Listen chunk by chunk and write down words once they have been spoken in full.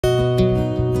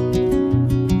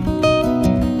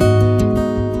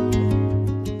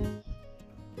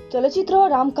चलचित्र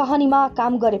राम कहानीमा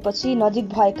काम गरेपछि नजिक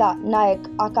भएका नायक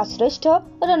आकाश श्रेष्ठ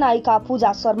र नायिका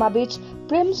पूजा शर्मा बीच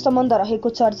प्रेम सम्बन्ध रहेको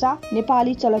चर्चा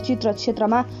नेपाली चलचित्र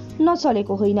क्षेत्रमा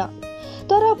नचलेको होइन।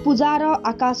 तर पूजा र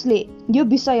आकाशले यो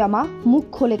विषयमा मुख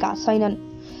खोलेका छैनन्।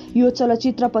 यो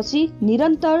चलचित्रपछि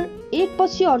निरन्तर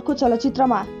एकपछि अर्को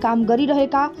चलचित्रमा काम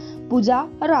गरिरहेका पूजा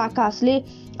र आकाशले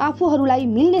आफूहरूलाई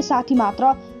मिल्ने साथी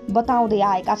मात्र बताउँदै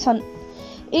आएका छन्।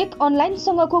 एक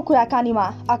अनलाइनसँगको कुराकानीमा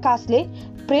आकाशले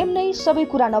प्रेम नै सबै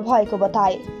कुरा नभएको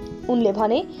बताए। उनले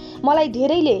भने, मलाई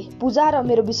धेरैले पूजा र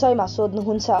मेरो विषयमा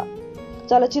सोध्नुहुन्छ।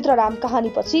 चलचित्र राम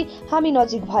कहानीपछि हामी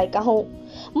नजिक भएका हौं।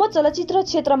 म चलचित्र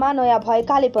क्षेत्रमा नयाँ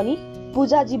भएकाले पनि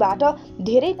पूजाजीबाट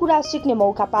धेरै कुरा सिक्ने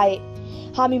मौका पाए।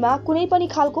 हामीमा कुनै पनि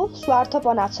खालको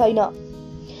स्वार्थपना छैन।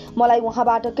 मलाई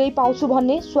उहाँबाट केही पाउँछु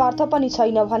भन्ने स्वार्थ पनि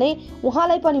छैन भने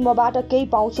उहाँलाई पनि मबाट केही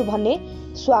पाउँछु भन्ने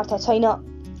स्वार्थ छैन।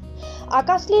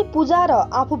 आकाशले पूजा र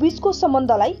आफूबीचको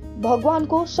सम्बन्धलाई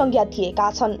भगवानको संज्ञा दिएका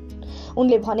छन्।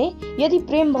 उनले भने, यदि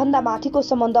प्रेम भन्दा माथिको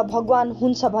सम्बन्ध भगवान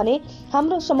हुन्छ भने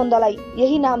हाम्रो सम्बन्धलाई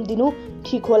यही नाम दिनु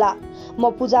ठीक होला। म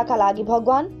पूजाका लागि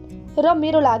भगवान र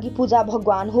मेरो लागि पूजा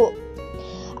भगवान हो।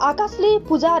 आकाशले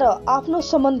पूजा र आफ्नो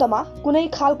सम्बन्धमा कुनै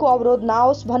खालको अवरोध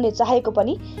नआओस् भन्ने चाहेको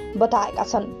पनि बताएका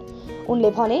छन्।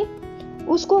 उनले भने,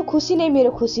 उसको खुसी नै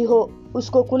मेरो खुसी हो।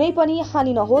 उसको कुनै पनि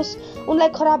हानि नहोस्। उनलाई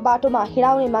खराब बाटोमा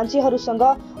हिँडाउने मान्छेहरूसँग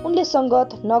उनले संगत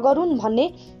नगरून् भन्ने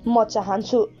म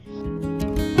चाहन्छु।